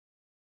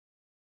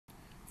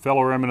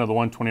Fellow Airmen of the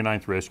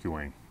 129th Rescue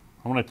Wing,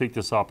 I want to take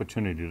this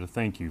opportunity to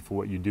thank you for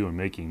what you do in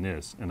making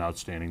this an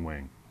outstanding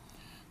wing.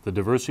 The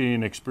diversity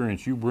and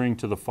experience you bring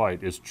to the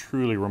fight is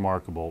truly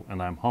remarkable,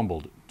 and I'm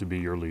humbled to be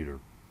your leader.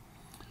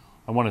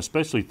 I want to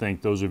especially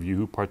thank those of you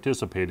who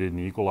participated in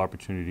the Equal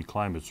Opportunity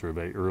Climate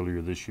Survey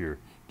earlier this year,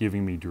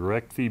 giving me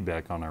direct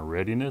feedback on our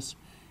readiness,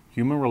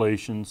 human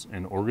relations,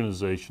 and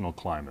organizational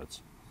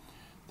climates.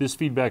 This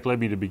feedback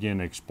led me to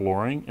begin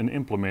exploring and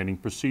implementing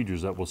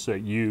procedures that will set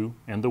you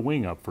and the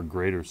wing up for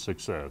greater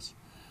success.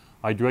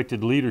 I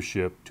directed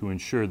leadership to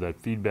ensure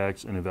that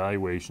feedbacks and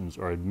evaluations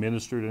are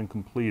administered and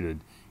completed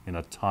in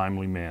a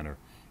timely manner,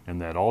 and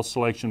that all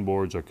selection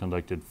boards are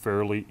conducted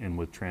fairly and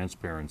with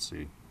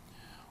transparency.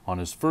 On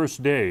his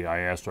first day, I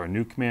asked our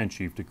new command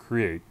chief to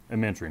create a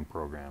mentoring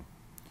program.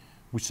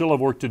 We still have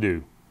work to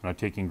do, and are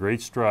taking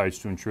great strides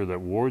to ensure that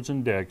wards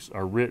and decks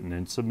are written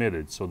and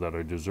submitted so that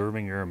our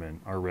deserving airmen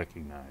are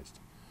recognized.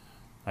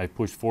 I've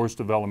pushed force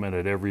development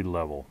at every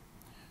level.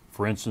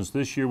 For instance,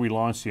 this year we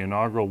launched the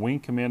inaugural Wing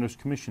Commanders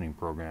Commissioning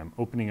Program,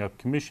 opening up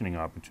commissioning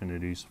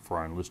opportunities for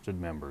our enlisted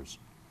members.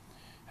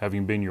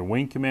 Having been your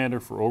wing commander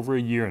for over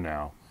a year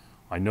now,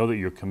 I know that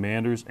your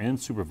commanders and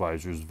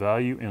supervisors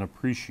value and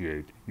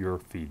appreciate your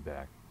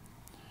feedback.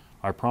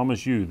 I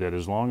promise you that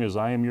as long as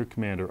I am your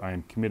commander, I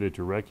am committed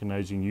to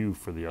recognizing you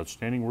for the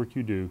outstanding work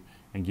you do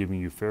and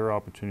giving you fair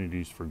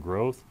opportunities for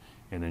growth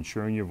and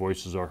ensuring your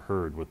voices are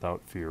heard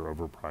without fear of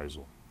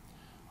reprisal.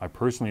 I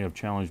personally have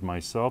challenged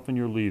myself and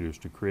your leaders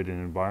to create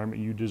an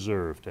environment you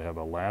deserve to have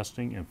a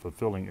lasting and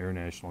fulfilling Air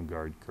National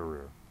Guard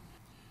career.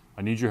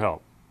 I need your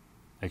help.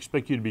 I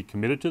expect you to be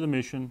committed to the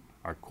mission,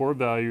 our core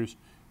values,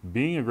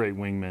 being a great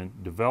wingman,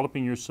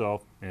 developing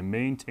yourself, and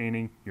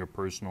maintaining your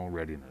personal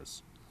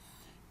readiness.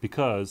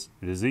 Because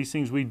it is these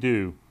things we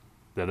do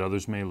that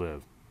others may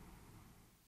live.